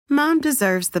Mom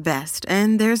deserves the best,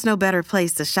 and there's no better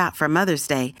place to shop for Mother's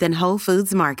Day than Whole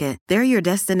Foods Market. They're your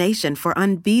destination for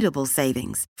unbeatable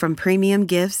savings, from premium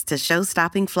gifts to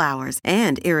show-stopping flowers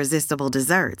and irresistible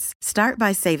desserts. Start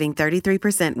by saving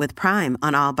 33% with Prime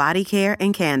on all body care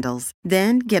and candles.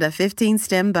 Then get a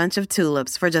 15-stem bunch of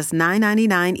tulips for just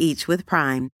 $9.99 each with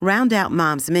Prime. Round out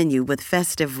Mom's menu with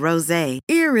festive rosé,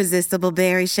 irresistible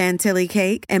berry chantilly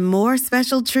cake, and more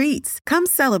special treats. Come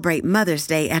celebrate Mother's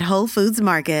Day at Whole Foods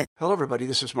Market. Hello, everybody.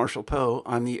 This is Marshall Poe.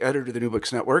 I'm the editor of the New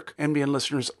Books Network. NBN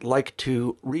listeners like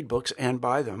to read books and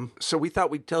buy them. So we thought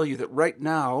we'd tell you that right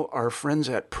now, our friends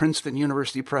at Princeton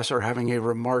University Press are having a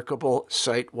remarkable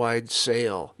site-wide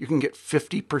sale. You can get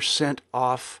 50%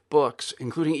 off books,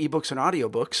 including ebooks and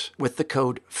audiobooks, with the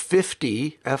code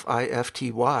 50,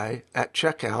 F-I-F-T-Y, at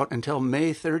checkout until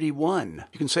May 31.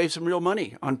 You can save some real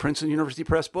money on Princeton University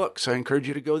Press books. I encourage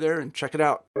you to go there and check it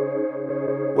out.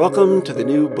 Welcome to the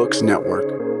New Books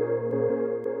Network.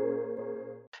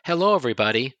 Hello,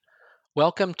 everybody.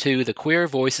 Welcome to the Queer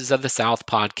Voices of the South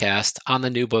podcast on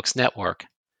the New Books Network.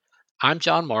 I'm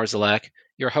John Marszalek,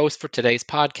 your host for today's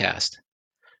podcast.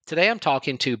 Today I'm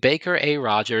talking to Baker A.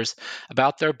 Rogers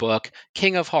about their book,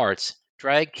 King of Hearts,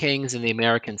 Drag Kings in the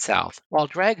American South. While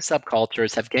drag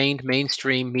subcultures have gained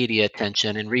mainstream media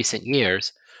attention in recent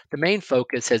years, the main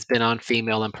focus has been on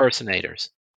female impersonators.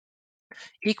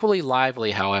 Equally lively,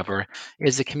 however,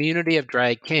 is the community of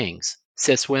drag kings,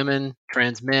 cis women,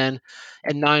 trans men,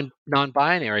 and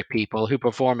non-binary people who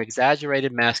perform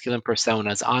exaggerated masculine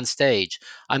personas on stage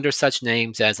under such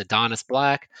names as Adonis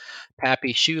Black,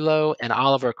 Pappy Shulo, and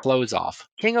Oliver Closeoff.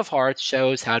 King of Hearts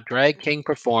shows how drag king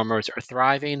performers are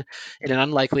thriving in an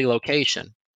unlikely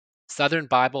location, Southern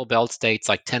Bible Belt states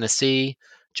like Tennessee,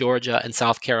 Georgia, and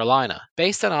South Carolina.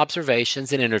 Based on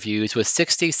observations and interviews with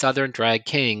 60 Southern drag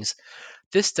kings,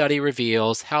 this study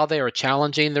reveals how they are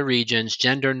challenging the region's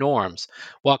gender norms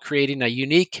while creating a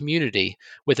unique community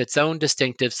with its own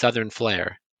distinctive Southern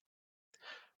flair.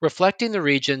 Reflecting the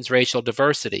region's racial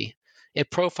diversity,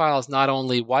 it profiles not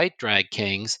only white drag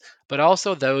kings, but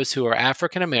also those who are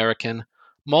African American,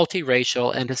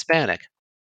 multiracial, and Hispanic.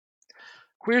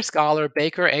 Queer scholar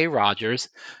Baker A. Rogers,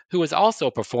 who has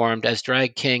also performed as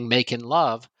drag king Makin'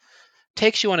 Love,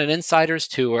 takes you on an insider's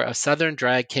tour of Southern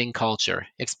drag king culture,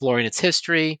 exploring its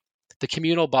history, the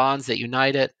communal bonds that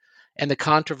unite it, and the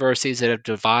controversies that have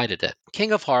divided it.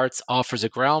 King of Hearts offers a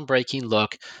groundbreaking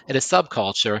look at a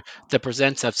subculture that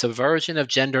presents a subversion of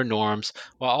gender norms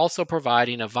while also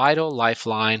providing a vital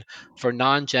lifeline for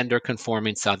non-gender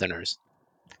conforming Southerners.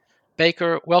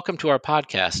 Baker, welcome to our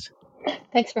podcast.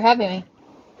 Thanks for having me.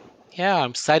 Yeah, I'm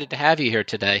excited to have you here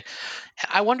today.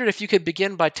 I wondered if you could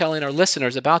begin by telling our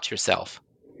listeners about yourself.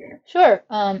 Sure.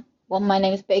 Well, my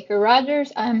name is Baker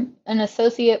Rogers. I'm an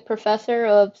associate professor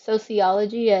of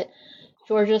sociology at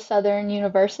Georgia Southern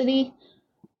University.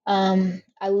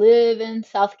 I live in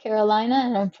South Carolina,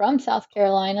 and I'm from South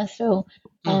Carolina, so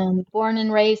born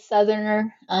and raised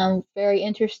Southerner. Very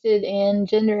interested in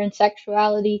gender and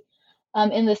sexuality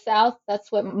in the South.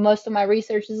 That's what most of my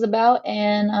research is about,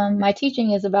 and my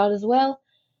teaching is about as well.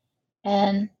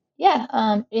 And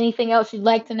yeah, anything else you'd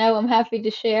like to know, I'm happy to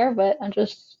share, but I'm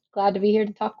just glad to be here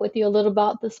to talk with you a little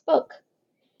about this book.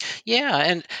 Yeah,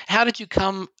 and how did you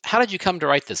come to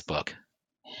write this book?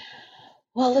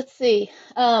 Well, let's see.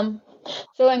 So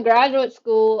in graduate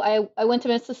school, I went to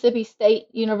Mississippi State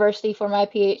University for my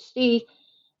PhD,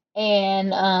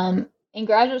 and in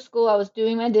graduate school, I was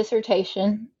doing my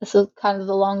dissertation. This is kind of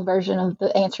the long version of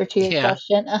the answer to your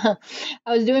question. I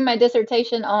was doing my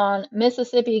dissertation on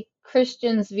Mississippi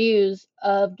Christians' views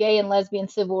of gay and lesbian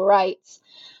civil rights.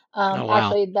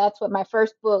 Actually, that's what my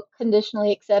first book,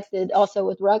 Conditionally Accepted, also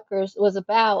with Rutgers, was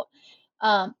about.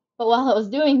 But while I was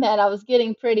doing that, I was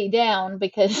getting pretty down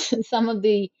because some of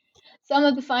the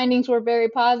findings were very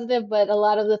positive, but a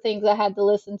lot of the things I had to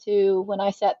listen to when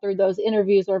I sat through those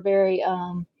interviews were very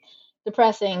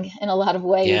depressing in a lot of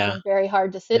ways and very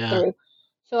hard to sit through.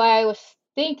 So I was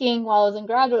thinking while I was in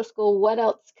graduate school, what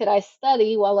else could I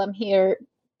study while I'm here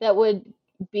that would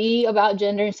be about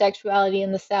gender and sexuality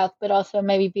in the South, but also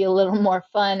maybe be a little more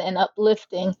fun and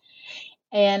uplifting.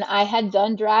 And I had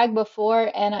done drag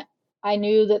before, and I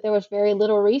knew that there was very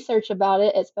little research about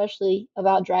it, especially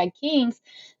about drag kings.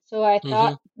 So I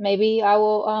thought maybe I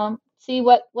will see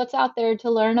what's out there to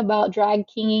learn about drag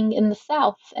kinging in the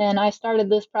South. And I started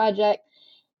this project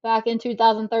back in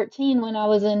 2013 when I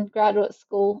was in graduate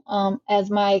school as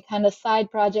my kind of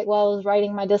side project while I was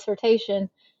writing my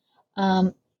dissertation.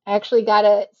 I actually got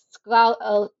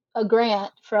a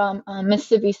grant from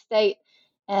Mississippi State,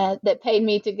 and that paid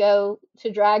me to go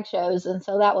to drag shows, and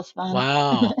so that was fun.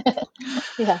 Wow.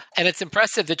 Yeah. And it's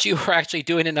impressive that you were actually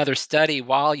doing another study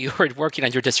while you were working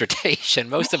on your dissertation.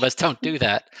 Most of us don't do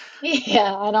that.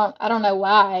 Yeah, I don't know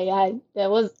why. It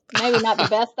was maybe not the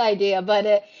best idea, but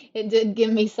it did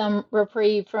give me some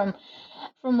reprieve from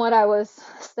what I was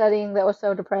studying that was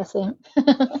so depressing.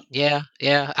 Yeah,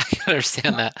 I can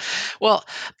understand that. Well,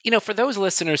 for those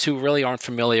listeners who really aren't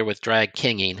familiar with drag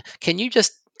kinging, can you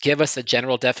just give us a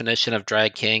general definition of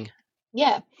drag king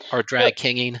Yeah. or So drag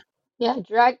kinging? yeah,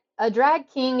 a drag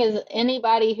king is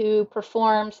anybody who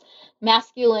performs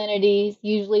masculinities,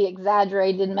 usually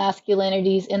exaggerated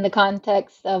masculinities, in the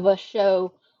context of a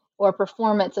show or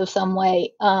performance of some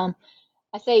way.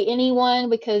 I say anyone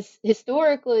because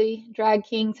historically, drag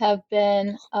kings have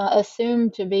been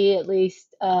assumed to be at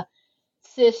least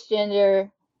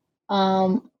cisgender,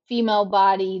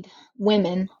 female-bodied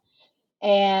women,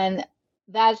 and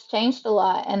that's changed a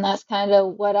lot. And that's kind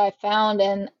of what I found,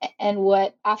 and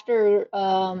what after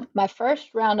my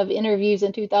first round of interviews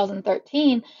in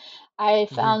 2013, I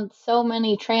Hmm. found so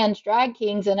many trans drag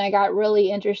kings, and I got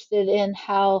really interested in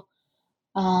how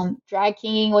drag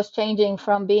kinging was changing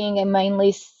from being a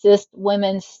mainly cis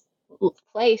women's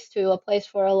place to a place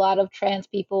for a lot of trans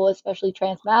people, especially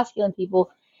trans masculine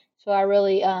people. So I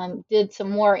really did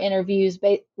some more interviews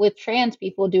with trans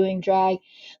people doing drag.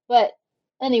 But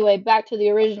anyway, back to the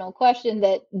original question,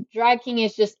 that drag king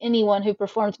is just anyone who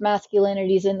performs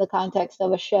masculinities in the context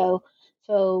of a show.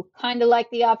 So kind of like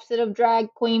the opposite of drag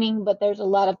queening, but there's a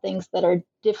lot of things that are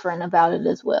different about it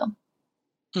as well.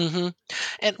 Hmm.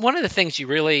 And one of the things you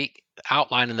really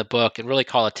outline in the book and really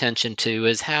call attention to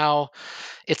is how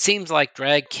it seems like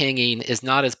drag kinging is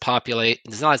not as popular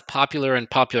in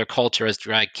popular culture as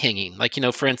drag kinging. Like,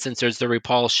 for instance, there's the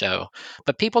RuPaul show,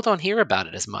 but people don't hear about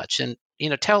it as much. And,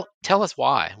 tell us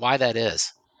why that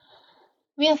is.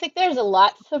 I mean, I think there's a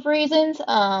lots of reasons.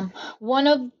 One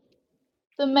of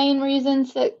the main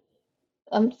reasons that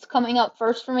it's coming up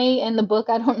first for me in the book,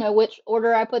 I don't know which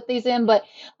order I put these in, but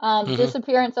Hmm.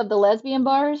 disappearance of the lesbian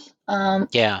bars. As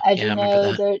Yeah, you I remember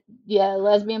know, that.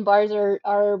 lesbian bars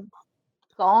are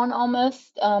gone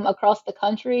almost across the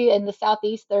country. In the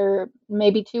southeast, there are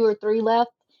maybe two or three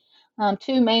left.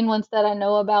 Two main ones that I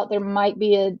know about. There might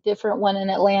be a different one in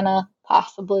Atlanta,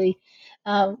 possibly.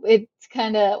 It's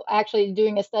kind of actually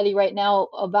doing a study right now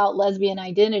about lesbian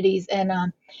identities, and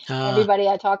Uh, everybody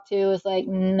I talk to is like,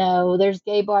 no, there's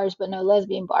gay bars, but no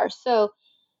lesbian bars. So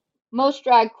most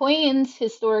drag queens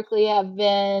historically have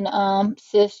been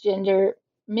cisgender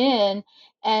men,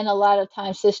 and a lot of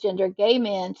times cisgender gay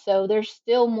men. So there's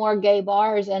still more gay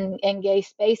bars and gay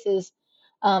spaces,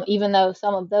 even though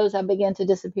some of those have begun to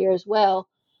disappear as well.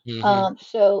 hmm.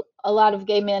 So a lot of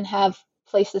gay men have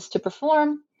places to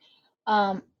perform.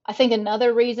 I think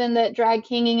another reason that drag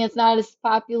kinging is not as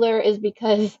popular is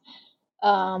because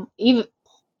even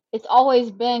it's always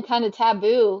been kind of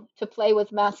taboo to play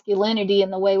with masculinity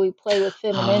in the way we play with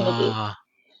femininity. Ah,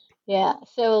 Yeah.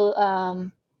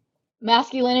 So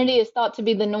masculinity is thought to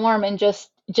be the norm and just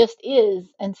is,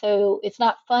 and so it's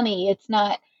not funny. It's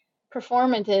not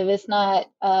performative. It's not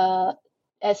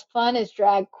as fun as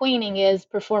drag queening is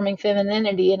performing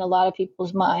femininity in a lot of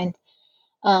people's mind.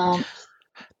 Um,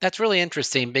 that's really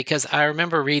interesting because I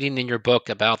remember reading in your book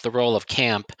about the role of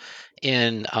camp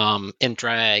in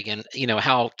drag, and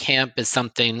how camp is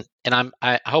something, and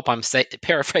I hope I'm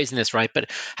paraphrasing this right,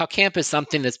 but how camp is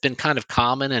something that's been kind of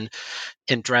common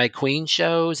in drag queen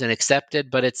shows and accepted,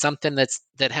 but it's something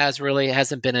that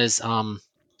hasn't been as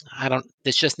I don't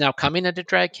it's just now coming into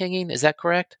drag kinging. Is that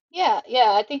correct? yeah,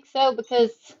 I think so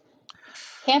because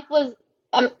camp was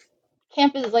um,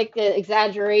 camp is like the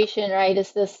exaggeration, right?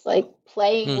 It's this like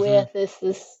playing Hmm. with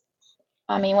this.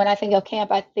 I mean, when I think of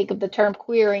camp, I think of the term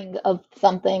queering of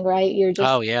something, right? You're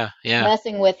just Oh, yeah.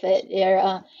 messing with it.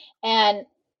 And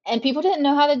and people didn't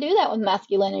know how to do that with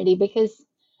masculinity because,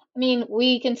 I mean,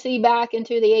 we can see back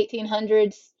into the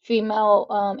 1800s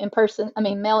male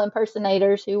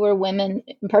impersonators who were women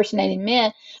impersonating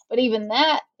men, but even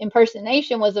that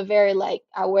impersonation was a very like,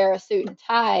 I wear a suit and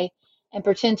tie and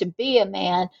pretend to be a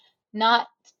man, not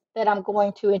that I'm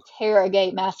going to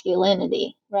interrogate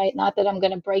masculinity, right? Not that I'm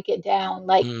going to break it down.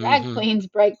 Like drag Hmm. queens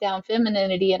break down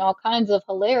femininity in all kinds of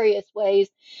hilarious ways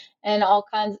and all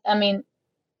kinds. I mean,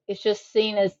 it's just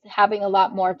seen as having a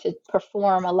lot more to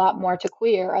perform, a lot more to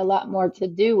queer, a lot more to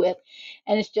do with.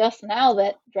 And it's just now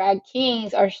that drag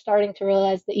kings are starting to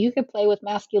realize that you can play with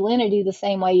masculinity the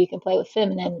same way you can play with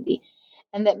femininity.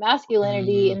 And that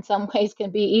masculinity Hmm. in some ways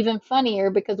can be even funnier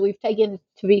because we've taken it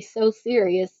to be so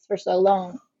serious for so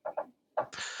long.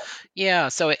 Yeah,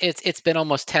 so it's been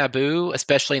almost taboo,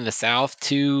 especially in the South,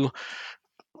 to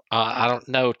I don't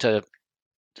know, to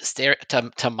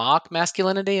mock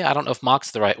masculinity. I don't know if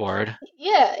mock's the right word.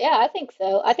 Yeah, I think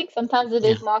so. I think sometimes it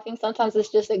Yeah. is mocking, sometimes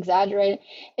it's just exaggerating.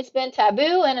 It's been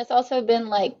taboo, and it's also been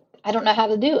like, I don't know how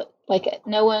to do it. Like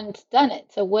no one's done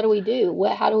it. So what do we do?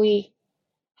 How do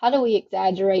we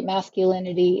exaggerate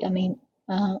masculinity? I mean,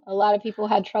 a lot of people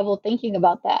had trouble thinking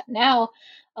about that. Now,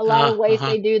 a lot of ways Uh-huh.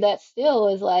 they do that still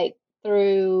is like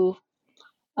through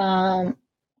um,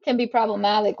 can be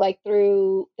problematic, like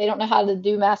through they don't know how to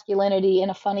do masculinity in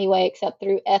a funny way except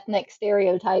through ethnic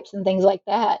stereotypes and things like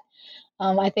that.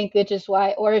 I think which is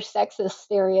why, or sexist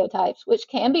stereotypes, which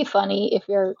can be funny if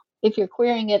you're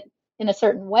queering it in a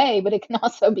certain way, but it can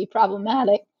also be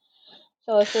problematic.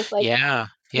 So it's just like, Yeah.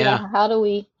 yeah, Yeah. how do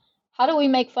we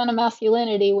make fun of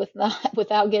masculinity with not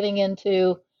without getting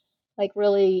into like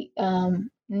really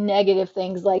negative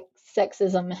things like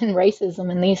sexism and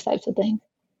racism and these types of things?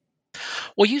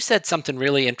 Well, you said something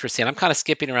really interesting. I'm kind of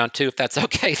skipping around too, if that's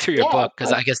okay, through your Yeah, book, of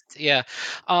because course. I guess, yeah.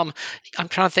 Um, I'm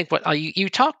trying to think what you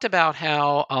talked about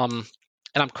how, and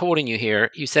I'm quoting you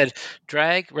here. You said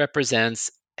drag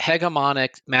represents hegemonic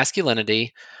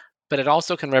masculinity, but it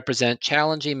also can represent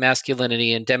challenging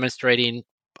masculinity and demonstrating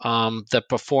the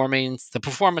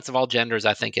performance of all genders.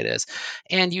 I think it is.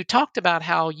 And you talked about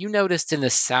how you noticed in the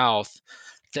South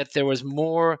that there was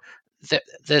more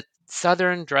that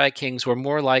Southern drag kings were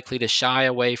more likely to shy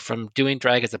away from doing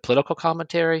drag as a political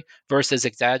commentary versus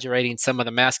exaggerating some of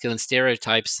the masculine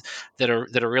stereotypes that are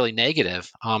really negative.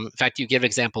 In fact, you give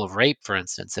example of rape, for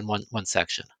instance, in one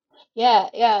section.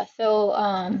 Yeah. So,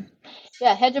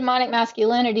 yeah, hegemonic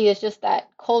masculinity is just that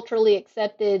culturally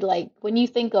accepted, like when you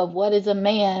think of what is a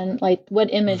man, like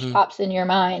what image Hmm. pops in your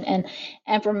mind,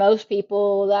 and for most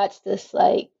people, that's just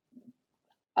like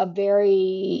a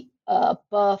very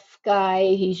buff guy.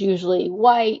 He's usually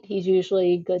white. He's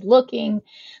usually good looking,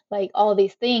 like all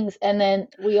these things. And then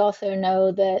we also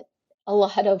know that a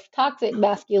lot of toxic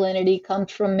masculinity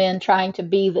comes from men trying to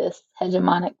be this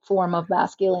hegemonic form of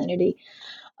masculinity.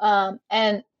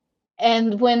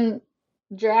 And when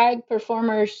drag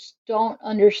performers don't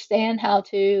understand how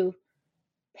to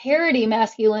parody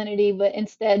masculinity, but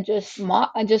instead just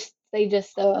mock, they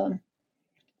just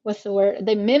what's the word?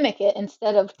 They mimic it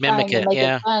instead of Mimic trying to it, make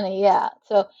it yeah. funny. Yeah.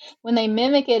 So when they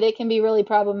mimic it, it can be really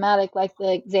problematic. Like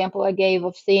the example I gave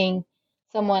of seeing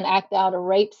someone act out a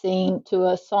rape scene to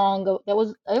a song that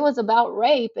was about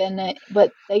rape,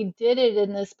 but they did it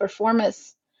in this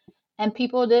performance, and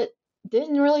people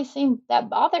didn't really seem that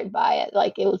bothered by it.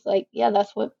 Like it was like, yeah,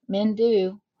 that's what men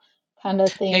do, kind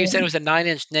of Yeah, you said it thing. was a Nine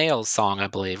Inch Nails song, I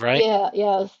believe, right?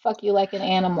 Yeah, fuck you like an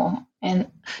animal,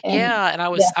 and Yeah, and I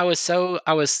yeah. was I was so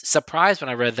I was surprised when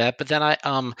I read that, but then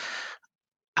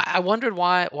I wondered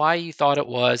why you thought it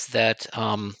was that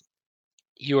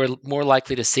you were more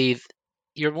likely to see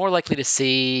you're more likely to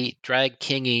see drag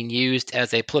kinging used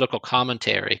as a political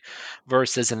commentary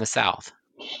versus in the South.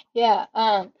 Yeah.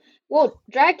 Well,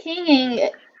 drag kinging,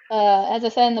 as I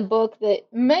said in the book, that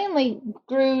mainly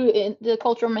grew in the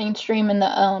cultural mainstream in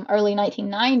the early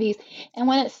 1990s. And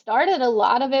when it started, a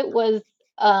lot of it was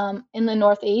in the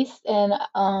Northeast and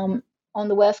on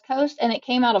the West Coast, and it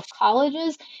came out of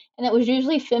colleges, and it was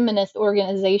usually feminist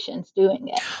organizations doing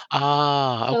it.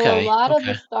 Ah, So a okay, lot of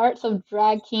the okay. starts of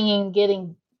drag king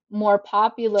getting more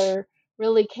popular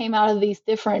really came out of these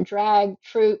different drag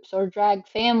troops or drag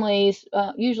families,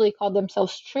 usually called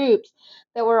themselves troops,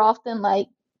 that were often like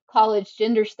college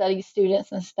gender studies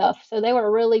students and stuff. So they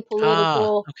were really Ah,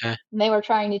 political, okay. and they were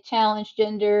trying to challenge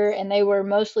gender, and they were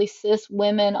mostly cis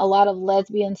women, a lot of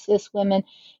lesbian cis women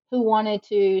who wanted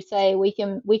to say we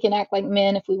can act like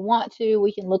men if we want to,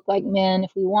 we can look like men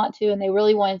if we want to, and they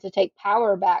really wanted to take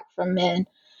power back from men.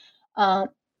 um,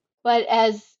 but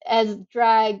as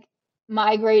drag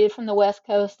migrated from the West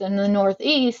Coast and the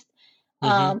Northeast,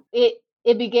 Hmm.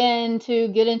 it began to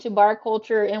get into bar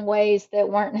culture in ways that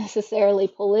weren't necessarily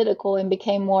political and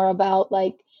became more about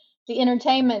like the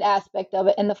entertainment aspect of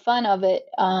it and the fun of it,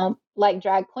 like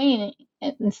drag queen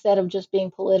instead of just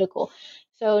being political.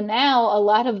 So now a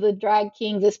lot of the drag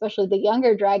kings, especially the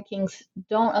younger drag kings,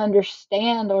 don't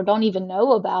understand or don't even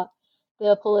know about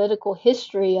the political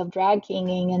history of drag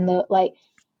kinging and the like,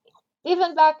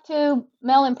 even back to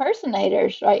male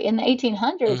impersonators, right? In the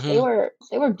 1800s, they Hmm. were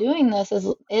they were doing this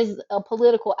as a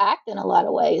political act in a lot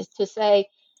of ways to say,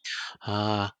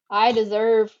 Ah, I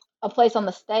deserve a place on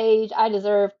the stage, I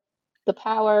deserve the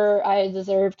power, I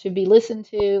deserve to be listened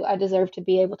to, I deserve to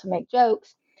be able to make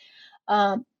jokes.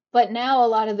 But now a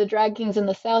lot of the drag kings in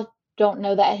the South don't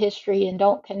know that history and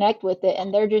don't connect with it,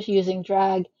 and they're just using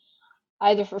drag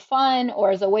either for fun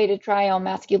or as a way to try on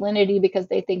masculinity because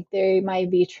they think they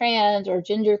might be trans or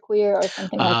genderqueer or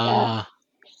something like that. ah.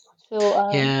 So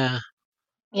Yeah.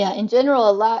 yeah, in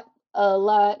general, not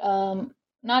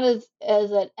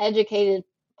as an educated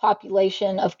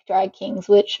population of drag kings,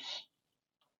 which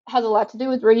has a lot to do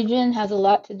with region, has a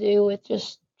lot to do with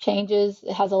just changes.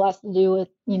 It has a lot to do with,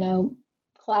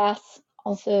 class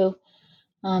also.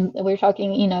 We're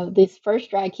talking, these first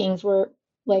drag kings were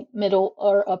like middle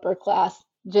or upper class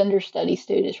gender study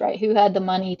students, right? Who had the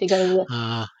money to go to the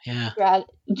Yeah.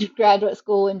 graduate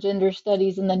school in gender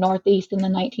studies in the Northeast in the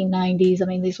 1990s. I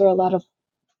mean, these were a lot of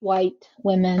white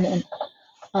women,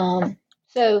 and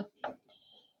so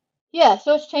yeah,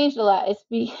 so it's changed a lot.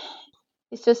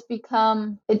 It's just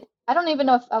become it. I don't even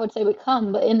know if I would say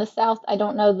become, but in the South, I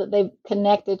don't know that they've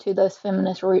connected to those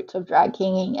feminist roots of drag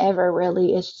kinging ever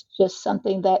really. It's just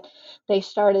something that they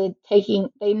started taking.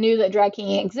 They knew that drag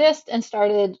kinging exists and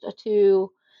started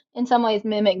to, in some ways,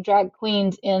 mimic drag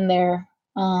queens in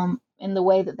the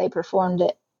way that they performed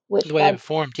it. Which The way they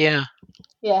performed, yeah.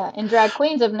 yeah, and drag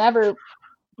queens have never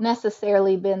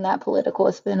necessarily been that political.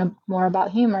 It's been more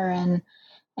about humor and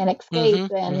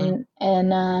escape and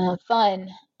fun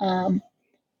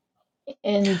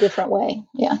in a different way.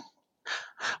 Yeah.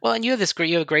 Well, and you have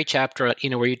a great chapter,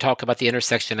 where you talk about the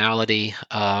intersectionality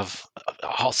of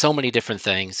so many different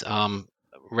things,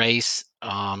 race,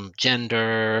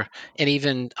 gender, and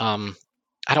even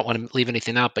I don't want to leave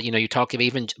anything out, but you talk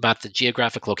even about the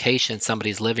geographic location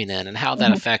somebody's living in and how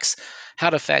that Mhm. affects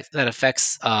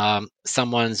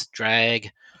someone's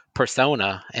drag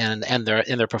persona and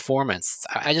their performance.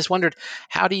 I just wondered,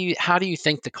 how do you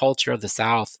think the culture of the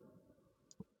South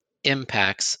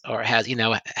impacts or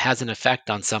has an effect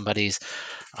on somebody's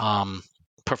um,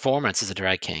 performance as a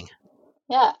drag king?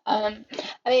 Yeah. I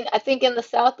mean, I think in the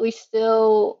South we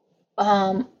still,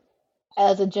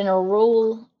 as a general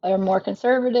rule, are more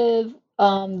conservative.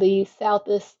 The South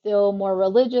is still more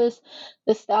religious.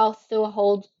 The South still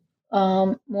holds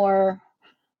more.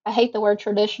 I hate the word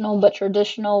traditional, but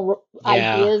traditional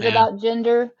Yeah, ideas yeah, about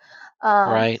gender.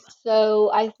 Um, right.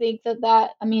 so I think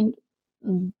I mean,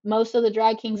 most of the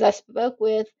drag kings I spoke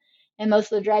with, and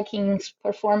most of the drag kings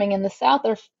performing in the South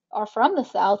are from the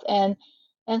South, and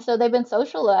so they've been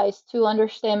socialized to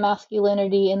understand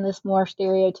masculinity in this more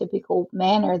stereotypical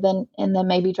manner than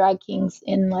maybe drag kings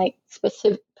in like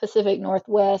specific Pacific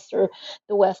Northwest or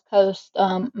the West Coast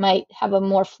might have a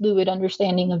more fluid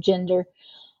understanding of gender.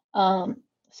 Um,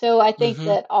 so I think Hmm.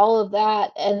 that all of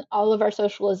that and all of our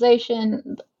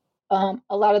socialization, a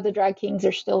lot of the drag kings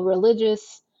are still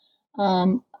religious.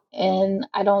 Um, and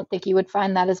I don't think you would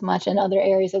find that as much in other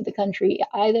areas of the country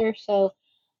either. So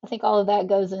I think all of that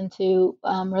goes into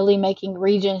really making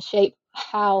regions shape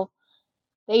how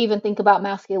they even think about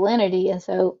masculinity. And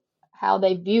so how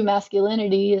they view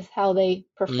masculinity is how they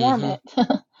perform Hmm. it.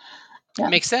 Yeah,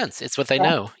 Makes sense. It's what they yeah,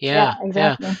 know. yeah, Yeah,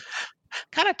 yeah. exactly.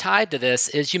 Kind of tied to this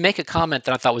is you make a comment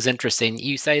that I thought was interesting.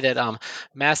 You say that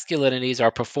masculinities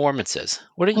are performances.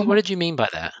 What did you mean by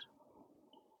that?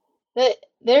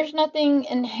 There's nothing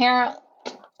inherent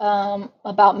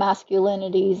about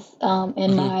masculinities, in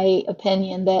Hmm. my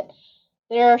opinion, that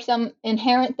there are some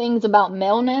inherent things about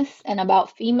maleness and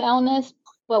about femaleness,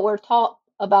 but we're taught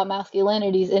about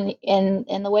masculinities.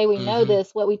 And the way we know Hmm.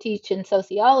 this, what we teach in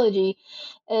sociology,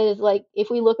 is like if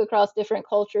we look across different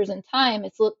cultures and time,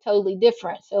 it's look totally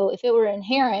different. So if it were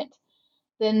inherent,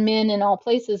 then men in all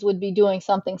places would be doing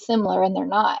something similar, and they're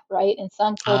not, right?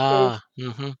 Ah.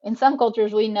 Hmm. In some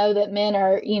cultures we know that men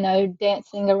are,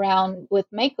 dancing around with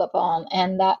makeup on,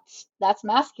 and that's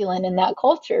masculine in that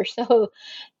culture. So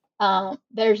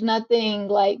there's nothing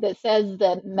like that says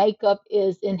that makeup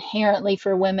is inherently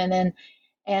for women,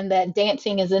 and that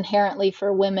dancing is inherently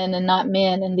for women and not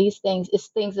men, and these things is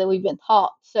things that we've been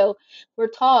taught. So we're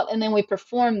taught and then we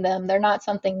perform them. They're not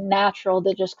something natural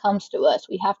that just comes to us.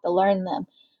 We have to learn them.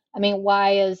 I mean,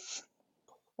 why is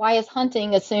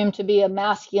hunting assumed to be a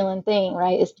masculine thing,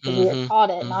 right? It's because we were Hmm. taught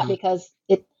it, not Hmm. because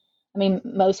it. I mean,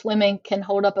 most women can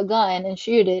hold up a gun and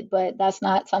shoot it, but that's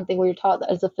not something we were taught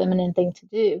as a feminine thing to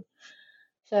do.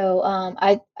 So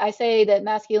I say that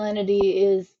masculinity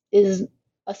is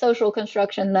a social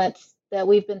construction that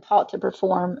we've been taught to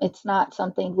perform. It's not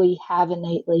something we have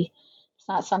innately. It's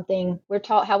not something we're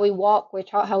taught how we walk. We're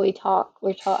taught how we talk.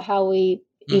 We're taught how we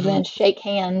Hmm. even shake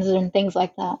hands and things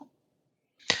like that.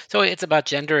 So it's about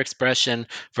gender expression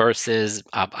versus,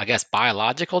 I guess,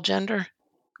 biological gender.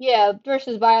 Yeah,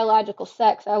 versus biological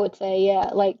sex, I would say,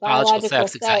 yeah, like Biological biological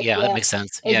sex, exactly. sex, Yeah, that yeah, makes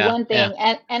sense. is Yeah, one yeah. thing,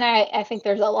 and I think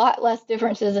there's a lot less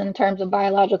differences in terms of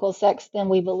biological sex than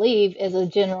we believe as a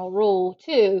general rule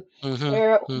too. Hmm.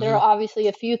 There Hmm. are obviously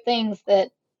a few things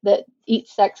that each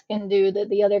sex can do that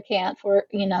the other can't. For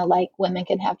like women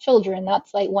can have children.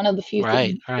 That's like one of the few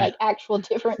Right, right. like actual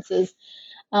differences.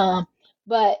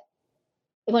 But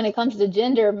when it comes to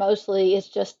gender, mostly it's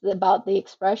just about the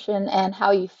expression and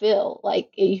how you feel.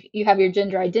 Like you have your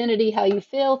gender identity, how you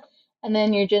feel, and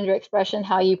then your gender expression,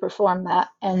 how you perform that.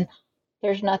 And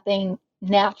there's nothing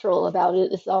natural about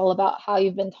it. It's all about how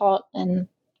you've been taught and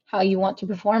how you want to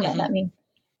perform it. Hmm. I mean,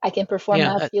 I can perform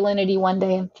Yeah. masculinity one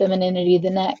day and femininity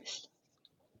the next.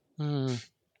 Mm.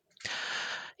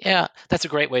 Yeah, that's a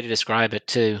great way to describe it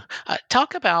too.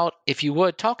 Talk about, if you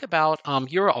would, talk about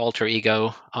your alter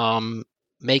ego,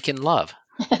 Making Love.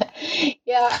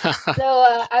 Yeah. So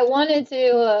I wanted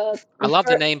to I love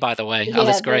the refer. name, by the way. Oh, Yeah,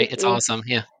 that's great. thank It's you. awesome.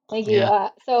 Yeah, Thank you. yeah.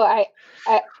 So I,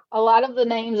 a lot of the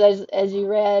names as you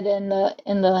read in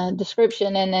the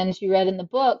description and then as you read in the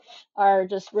book are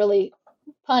just really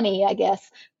punny, I guess.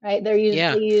 Right?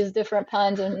 Yeah. They use different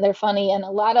puns and they're funny, and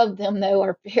a lot of them though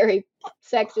are very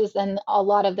sexist, and a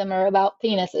lot of them are about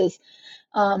penises.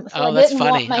 So I Oh, that's didn't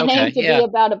want funny. my name Okay. to be Yeah.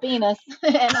 about a penis,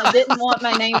 and I didn't want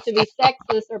my name to be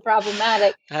sexist or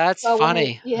problematic. That's So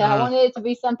funny. I wanted it to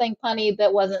be something punny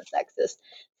that wasn't sexist.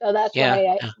 So that's Yeah. why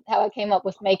Yeah. how I came up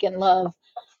with Making Love.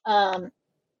 Um,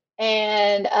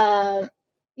 and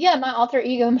yeah, my alter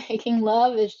ego Making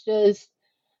Love is just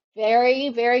very,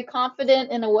 very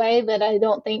confident in a way that I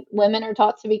don't think women are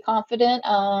taught to be confident.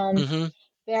 Hmm.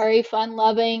 Very fun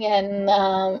loving, and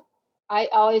I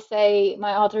always say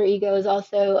my alter ego is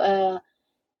also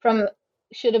from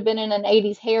should have been in an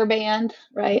 80s hair band,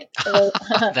 right? So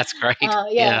That's great. yeah,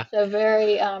 Yeah. so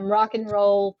very rock and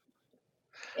roll,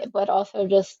 but also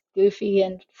just goofy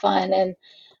and fun. And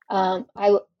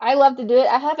I love to do it.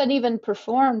 I haven't even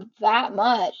performed that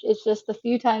much. It's just the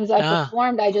few times I Ah.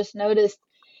 performed, I just noticed,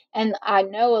 and I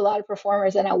know a lot of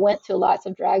performers, and I went to lots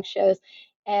of drag shows,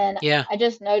 and Yeah. I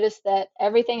just noticed that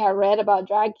everything I read about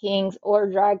drag kings or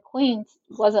drag queens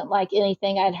wasn't like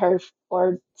anything I'd heard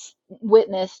or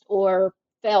witnessed or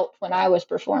felt when I was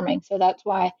performing. So that's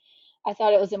why I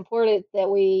thought it was important that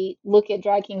we look at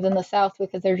drag kings in the South,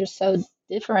 because they're just so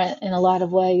different in a lot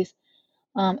of ways.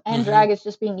 And Hmm. drag is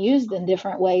just being used in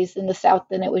different ways in the South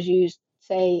than it was used,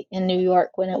 say, in New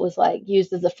York when it was like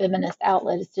used as a feminist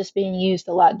outlet. It's just being used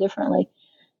a lot differently.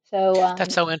 So,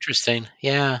 That's so interesting.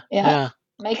 Yeah. yeah, Yeah.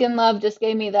 Making Love just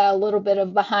gave me that a little bit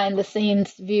of behind the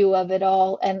scenes view of it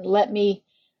all and let me,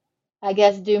 I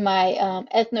guess, do my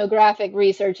ethnographic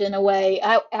research in a way.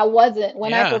 I wasn't,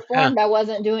 when I Yeah. Yeah. performed, I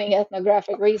wasn't doing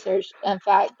ethnographic research. In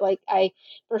fact, like I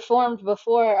performed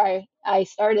before I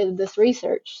started this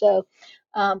research. So,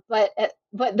 but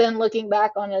then looking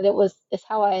back on it, it's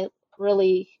how I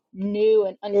really knew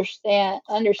and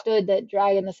understood that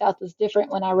drag in the South was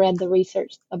different when I read the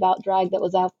research about drag that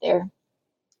was out there.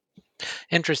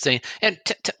 Interesting. And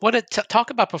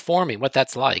talk about performing, what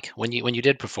that's like when you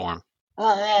did perform.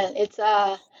 Oh man,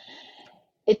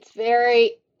 it's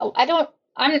very I don't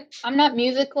I'm not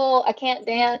musical. I can't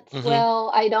dance Hmm.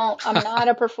 well. I'm not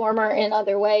a performer in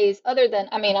other ways other than,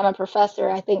 I mean, I'm a professor.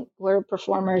 I think we're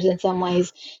performers in some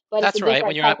ways, but it's a That's right.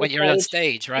 different type of When you're on stage.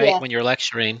 stage, right? Yes. When you're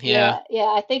lecturing. Yeah. Yeah.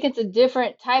 I think it's a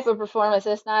different type of performance.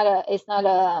 It's not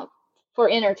a for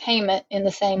entertainment in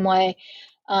the same way.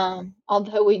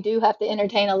 Although we do have to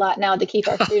entertain a lot now to keep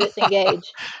our students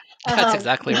engaged. That's Um,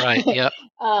 exactly right. Yep.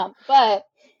 but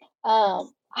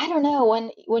I don't know,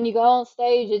 when you go on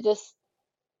stage,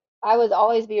 I would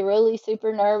always be really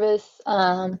super nervous.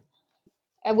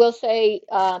 I will say,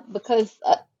 because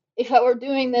if I were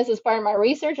doing this as part of my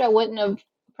research, I wouldn't have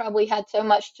probably had so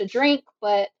much to drink,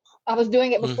 but I was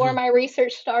doing it before Hmm. my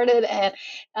research started, and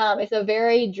it's a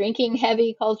very drinking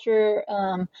heavy culture.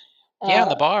 Yeah, in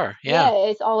the Uh, bar. yeah, Yeah.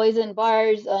 it's always in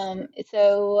bars.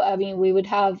 So I mean, we would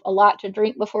have a lot to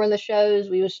drink before the shows.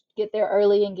 We would get there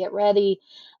early and get ready.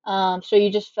 So you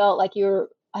just felt like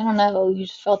I don't know, you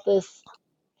just felt this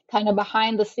kind of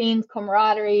behind the scenes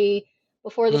camaraderie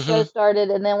before the show Hmm.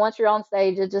 started, and then once you're on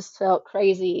stage, it just felt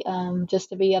crazy, just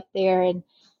to be up there and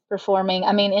performing.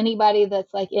 I mean, anybody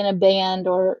that's like in a band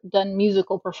or done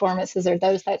musical performances or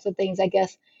those types of things, I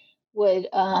guess, would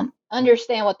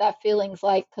understand what that feeling's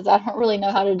like, because I don't really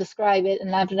know how to describe it,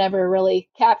 and I've never really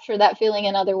captured that feeling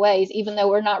in other ways. Even though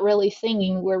we're not really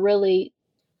singing, we're really,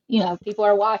 people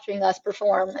are watching us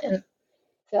perform, and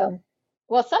so,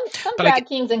 well, some But drag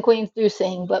kings and queens do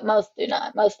sing, but most do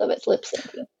not. Most of it's lip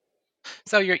syncing.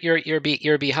 so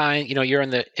you're behind. You're in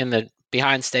the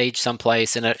behind stage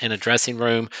someplace in a dressing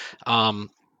room, um,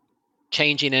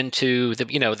 changing into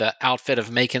the outfit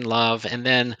of Making Love, and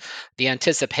then the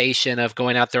anticipation of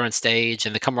going out there on stage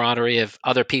and the camaraderie of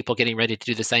other people getting ready to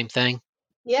do the same thing.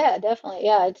 Yeah, definitely.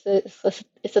 Yeah,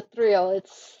 it's a thrill.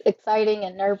 It's exciting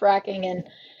and nerve wracking, and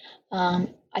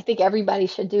I think everybody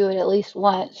should do it at least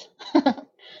once.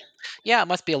 Yeah, it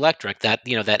must be electric, that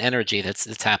that energy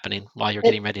that's happening while you're It,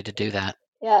 getting ready to do that.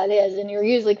 yeah, it is. And you're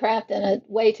usually cramped in a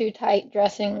way too tight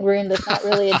dressing room that's not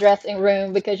really a dressing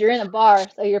room because you're in a bar,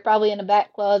 so you're probably in a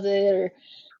back closet or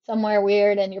somewhere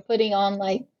weird, and you're putting on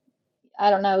like, I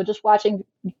don't know, just watching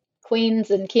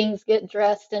queens and kings get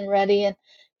dressed and ready and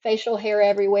facial hair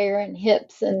everywhere and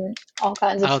hips and all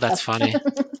kinds of Oh, that's stuff. funny.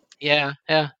 Yeah,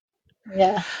 yeah.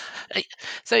 Yeah. I-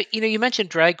 So, you mentioned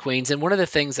drag queens, and one of the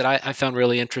things that I found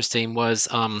really interesting was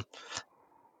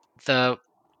the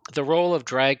the role of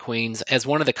drag queens as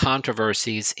one of the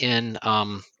controversies in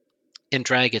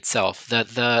drag itself.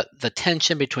 The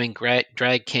tension between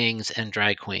drag kings and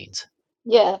drag queens.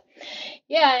 Yeah.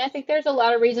 Yeah, I think there's a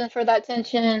lot of reasons for that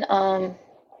tension.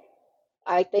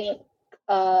 I think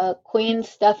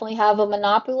queens definitely have a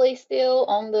monopoly still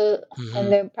on and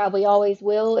Hmm. they probably always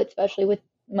will, especially with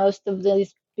most of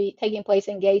these taking place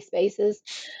in gay spaces.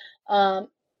 Um,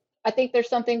 I think there's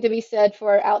something to be said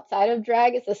for outside of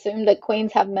drag. It's assumed that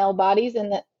queens have male bodies,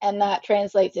 and that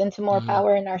translates into more Hmm.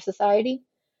 power in our society.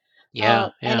 Yeah,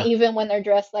 And yeah. even when they're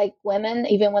dressed like women,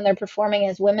 even when they're performing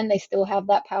as women, they still have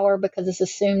that power because it's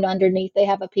assumed underneath they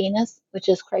have a penis, which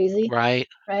is crazy, Right,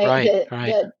 right? right,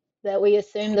 right. That we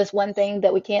assume this one thing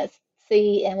that we can't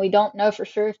see and we don't know for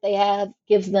sure if they have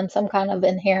gives them some kind of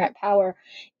inherent power,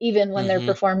 even when they're Hmm.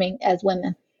 performing as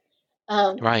women.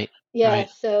 Um, Right, yeah, right.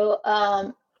 so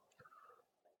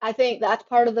I think that's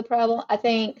part of the problem. I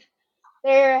think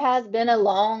there has been a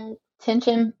long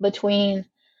tension between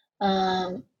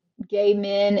um, gay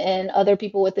men and other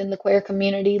people within the queer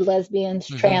community, lesbians,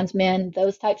 Hmm. trans men,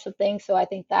 those types of things. So I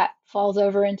think that falls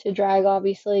over into drag,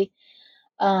 obviously.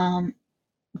 Um,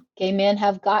 Gay men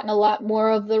have gotten a lot more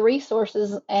of the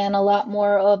resources and a lot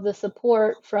more of the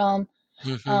support from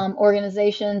Hmm.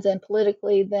 organizations and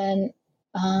politically than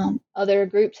other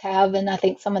groups have. And I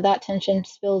think some of that tension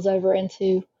spills over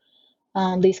into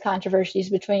these controversies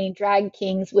between drag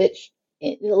kings, which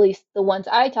at least the ones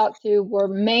I talked to were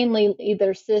mainly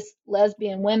either cis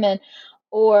lesbian women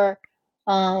or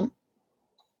um,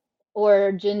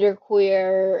 or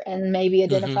genderqueer and maybe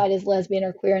Hmm. identified as lesbian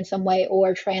or queer in some way,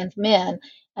 or trans men.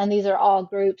 And these are all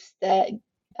groups that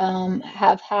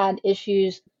have had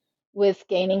issues with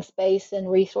gaining space and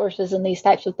resources and these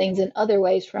types of things in other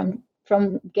ways from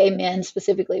gay men,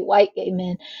 specifically white gay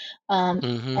men.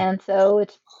 Hmm. And so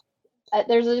it's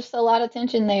there's just a lot of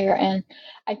tension there, and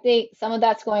I think some of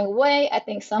that's going away. I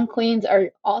think some queens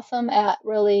are awesome at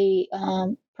really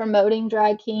promoting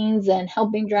drag kings and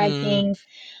helping drag Hmm. kings,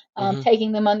 Hmm.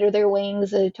 taking them under their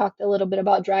wings. I talked a little bit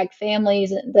about drag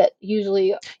families that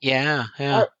usually Yeah,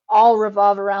 yeah. are all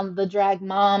revolve around the drag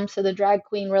mom, so the drag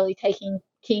queen really taking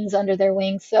kings under their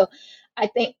wings. So I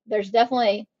think there's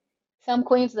definitely some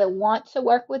queens that want to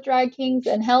work with drag kings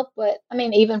and help, but I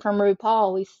mean, even from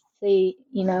RuPaul, we see,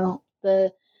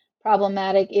 the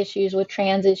problematic issues with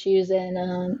trans issues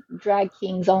and drag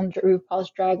kings on RuPaul's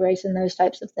Drag Race and those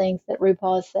types of things that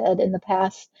RuPaul has said in the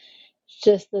past. It's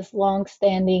just this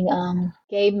long-standing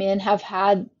gay men have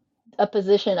had a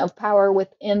position of power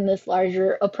within this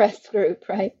larger oppressed group,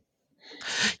 right?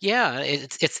 Yeah,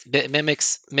 it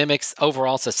mimics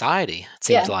overall society. It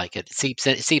seems Yeah, like it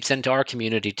seeps into our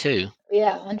community too.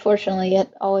 yeah. Unfortunately,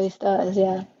 it always does.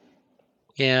 Yeah.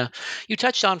 Yeah, you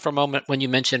touched on for a moment when you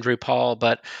mentioned RuPaul,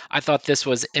 but I thought this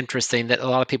was interesting that a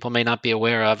lot of people may not be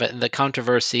aware of it. And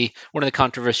one of the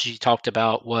controversies you talked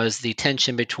about was the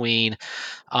tension between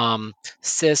um,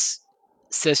 cis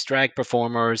cis drag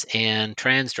performers and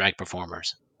trans drag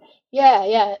performers. Yeah,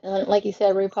 yeah. Like you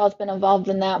said, RuPaul's been involved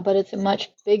in that, but it's a much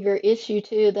bigger issue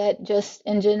too that just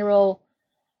in general,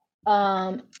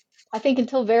 um, I think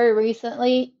until very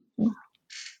recently,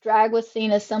 drag was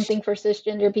seen as something for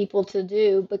cisgender people to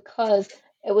do because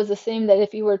it was assumed that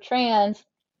if you were trans,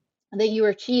 that you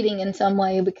were cheating in some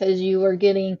way because you were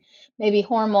getting maybe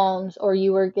hormones or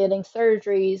you were getting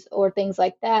surgeries or things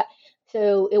like that.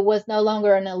 So it was no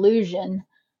longer an illusion.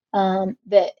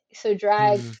 That so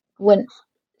drag Mm. when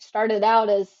started out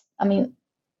as, I mean,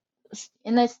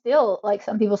 and they still like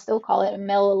some people still call it a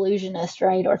male illusionist,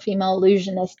 right, or female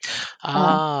illusionist.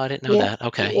 Um, Ah, I didn't know yeah, that.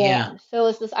 Okay, yeah. yeah. So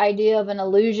it's this idea of an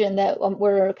illusion that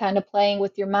we're kind of playing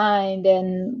with your mind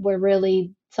and we're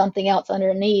really something else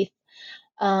underneath.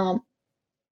 Um,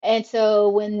 and so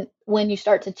when you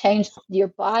start to change your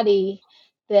body,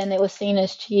 then it was seen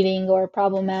as cheating or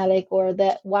problematic, or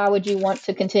that why would you want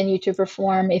to continue to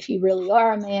perform if you really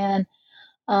are a man?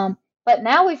 But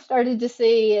now we've started to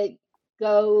see it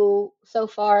go so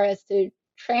far as to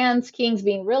trans kings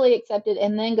being really accepted,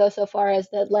 and then go so far as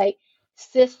that like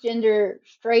cisgender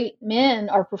straight men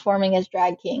are performing as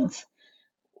drag kings.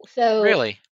 So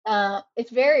Really?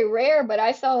 It's very rare, but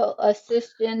I saw a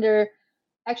cisgender.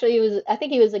 Actually, I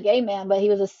think he was a gay man, but he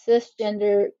was a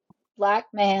cisgender black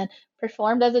man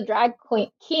performed as a drag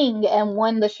queen king and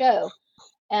won the show.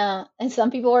 And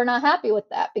some people were not happy with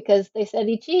that because they said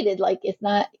he cheated. Like, it's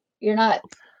not, you're not,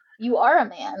 you are a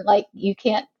man. Like, you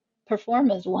can't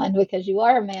perform as one because you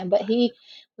are a man. But he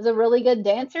was a really good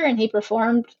dancer and he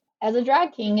performed as a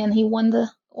drag king and he won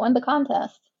the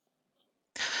contest.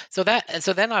 So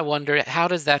then I wonder, how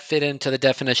does that fit into the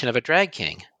definition of a drag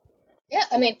king? Yeah,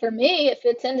 I mean, for me, it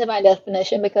fits into my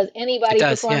definition because It anybody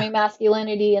does, yeah. performing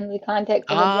masculinity in the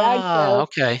context of a drag show,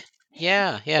 Okay.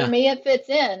 Yeah, for yeah. me, it fits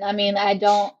in. I mean, I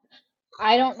don't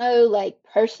know, like,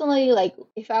 personally, like,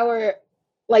 if I were,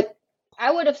 like,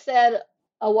 I would have said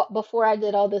before I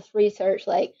did all this research,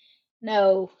 like,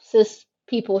 no, cis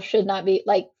people should not be,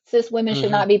 like, cis women should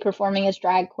hmm not be performing as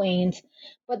drag queens.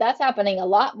 But that's happening a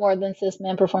lot more than cis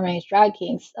men performing as drag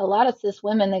kings. A lot of cis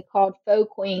women they called faux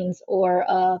queens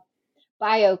or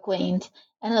bio queens,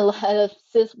 and a lot of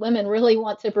cis women really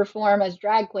want to perform as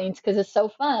drag queens because it's so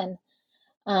fun.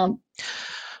 Um,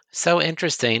 So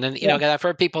interesting. And, yeah, 'cause I've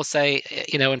heard people say,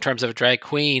 in terms of a drag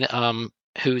queen,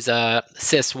 who's a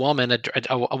cis woman,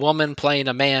 a woman playing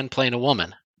a man playing a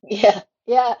woman. yeah,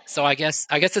 yeah, So I guess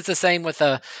it's the same with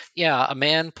a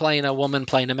man playing a woman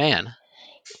playing a man.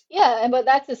 yeah. But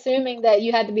that's assuming that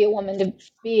you had to be a woman to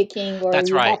be a king, or That's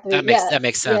you right. have to be. Yeah, That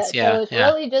makes yeah. sense. So Yeah,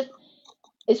 yeah.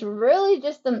 it's really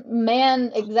just the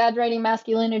man exaggerating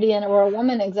masculinity and or a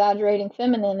woman exaggerating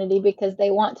femininity because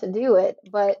they want to do it.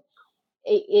 But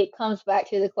it comes back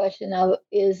to the question of,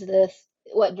 is this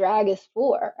what drag is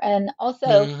for? And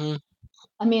also, hmm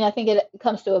I mean, I think it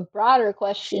comes to a broader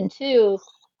question too,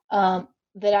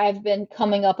 that I've been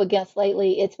coming up against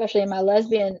lately, especially in my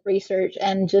lesbian research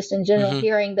and just in general, hmm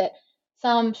hearing that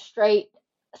some straight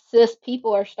cis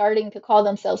people are starting to call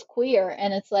themselves queer.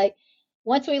 And it's like,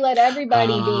 once we let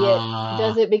everybody be it,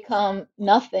 does Uh, it become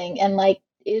nothing? And like,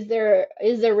 is there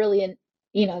really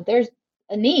there's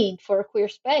a need for a queer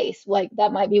space? Like,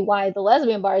 that might be why the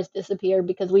lesbian bars disappeared,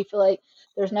 because we feel like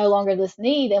there's no longer this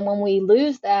need. And when we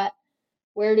lose that,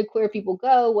 where do queer people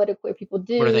go? What do queer people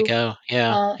where do they do? go?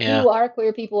 Yeah, yeah. Who are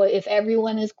queer people? If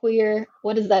everyone is queer,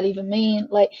 what does that even mean?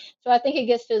 Like, so I think it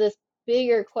gets to this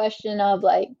bigger question of,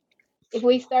 like, if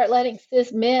we start letting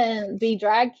cis men be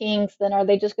drag kings, then are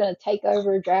they just going to take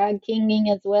over drag kinging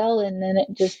as well? And then it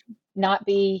just not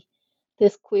be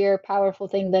this queer, powerful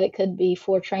thing that it could be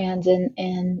for trans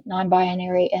and non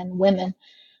binary and women.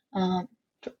 Um,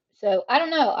 so I don't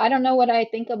know. I don't know what I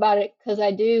think about it because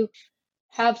I do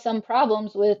have some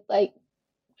problems with, like,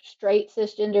 straight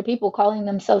cisgender people calling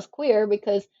themselves queer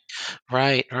because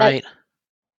Right, that, right.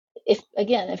 if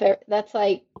again, that's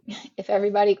like, if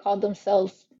everybody called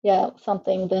themselves,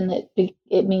 something, then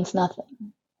it means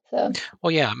nothing. So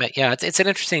Well, yeah, yeah. It's an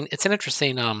interesting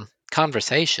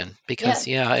conversation yeah, because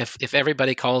if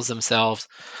everybody calls themselves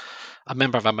a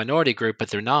member of a minority group, but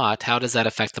they're not, how does that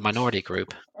affect the minority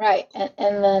group? right.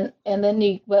 And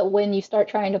then but when you start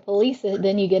trying to police it,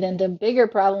 then you get into bigger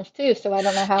problems too. So I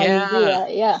don't know how you do Yeah,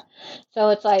 that. Yeah. So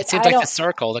it's like, it seems I like the don't.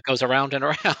 circle that goes around and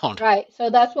around. Right. So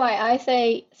that's why I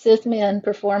say cis men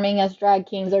performing as drag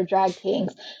kings or drag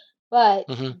kings. But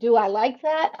hmm do I like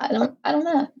that? I don't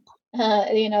know.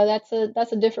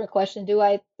 That's a different question. Do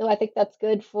I think that's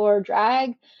good for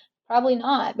drag? Probably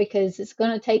not, because it's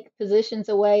going to take positions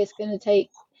away. It's going to take.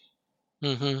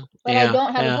 But I Yeah,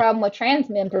 don't have a yeah. problem with trans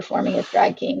men performing as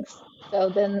drag kings. So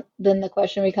then the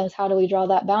question becomes, how do we draw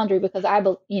that boundary? Because I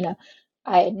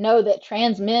know that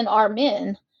trans men are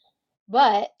men,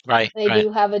 but Right, they right.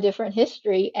 do have a different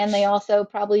history, and they also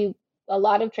probably, a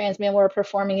lot of trans men were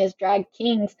performing as drag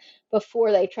kings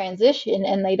before they transition,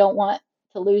 and they don't want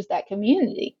to lose that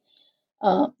community.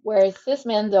 Whereas cis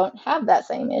men don't have that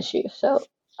same issue. So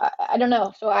I don't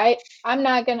know. So I'm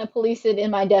not going to police it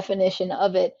in my definition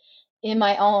of it, in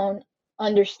my own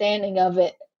understanding of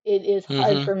it. It is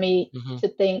hard hmm for me hmm to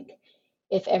think,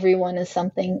 if everyone is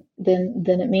something, then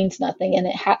it means nothing.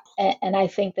 And I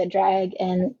think that drag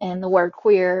and the word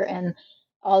queer and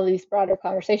all these broader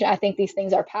conversations, I think these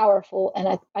things are powerful,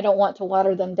 and I don't want to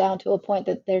water them down to a point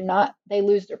that they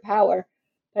lose their power.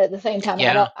 But at the same time, I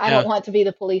Yeah, don't I yeah. don't want to be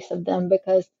the police of them,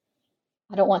 because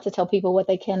I don't want to tell people what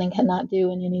they can and cannot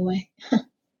do in any way.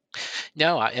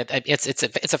 No,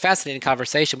 it's a fascinating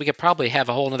conversation. We could probably have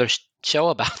a whole other show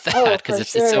about that Oh, because for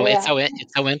it's sure. so it's Yeah. so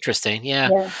it's so interesting. Yeah.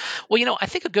 Yeah. Well, I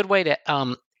think a good way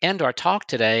to end our talk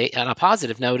today on a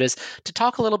positive note is to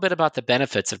talk a little bit about the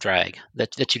benefits of drag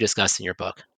that you discuss in your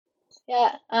book.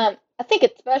 Yeah. I think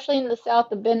especially in the South,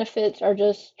 the benefits are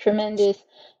just tremendous.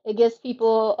 It gives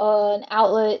people an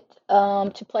outlet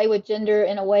to play with gender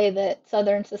in a way that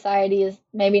Southern society is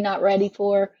maybe not ready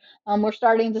for. We're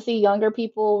starting to see younger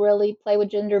people really play with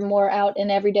gender more out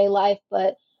in everyday life,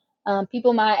 but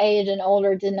people my age and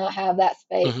older did not have that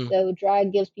space. Hmm. So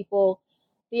drag gives people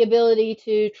the ability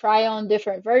to try on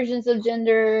different versions of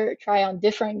gender, try on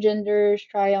different genders,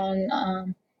 try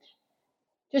on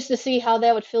just to see how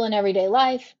that would feel in everyday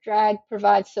life. Drag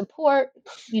provides support,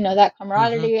 that Hmm.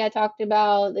 camaraderie I talked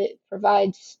about. It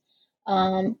provides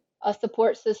a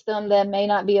support system that may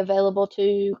not be available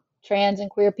to trans and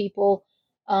queer people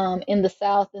in the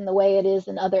South in the way it is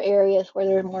in other areas where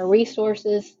there are more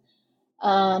resources.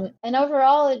 And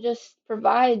overall, it just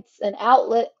provides an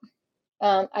outlet.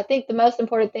 I think the most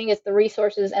important thing is the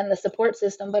resources and the support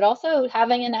system, but also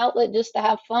having an outlet just to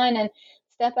have fun and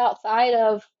step outside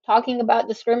of talking about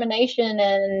discrimination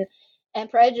and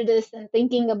prejudice and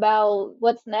thinking about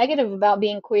what's negative about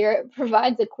being queer. It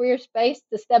provides a queer space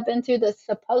to step into that's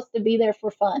supposed to be there for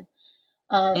fun.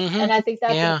 Hmm. And I think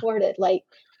that's Yeah. important, like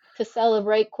to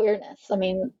celebrate queerness. I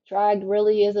mean, drag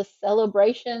really is a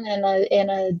celebration and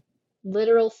a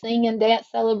literal sing and dance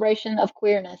celebration of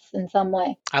queerness in some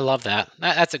way. I love that.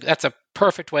 That's a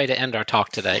perfect way to end our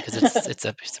talk today because it's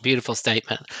a beautiful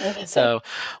statement. So,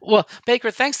 well,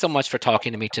 Baker, thanks so much for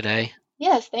talking to me today.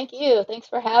 Yes, thank you. Thanks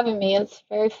for having me. It's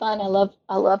very fun. I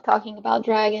love talking about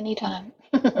drag anytime.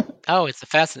 Oh, it's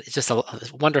just a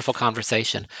wonderful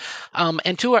conversation.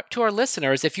 And to our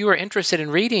listeners, if you are interested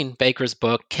in reading Baker's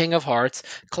book, King of Hearts,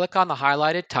 click on the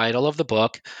highlighted title of the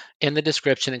book in the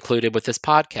description included with this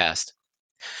podcast.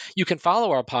 You can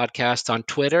follow our podcast on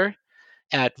Twitter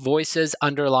at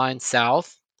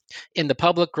Voices_South, in the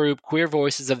public group Queer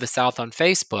Voices of the South on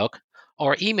Facebook,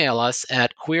 or email us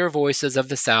at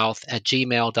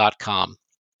queervoicesofthesouth@gmail.com.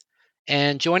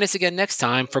 And join us again next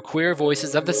time for Queer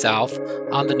Voices of the South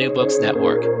on the New Books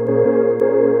Network.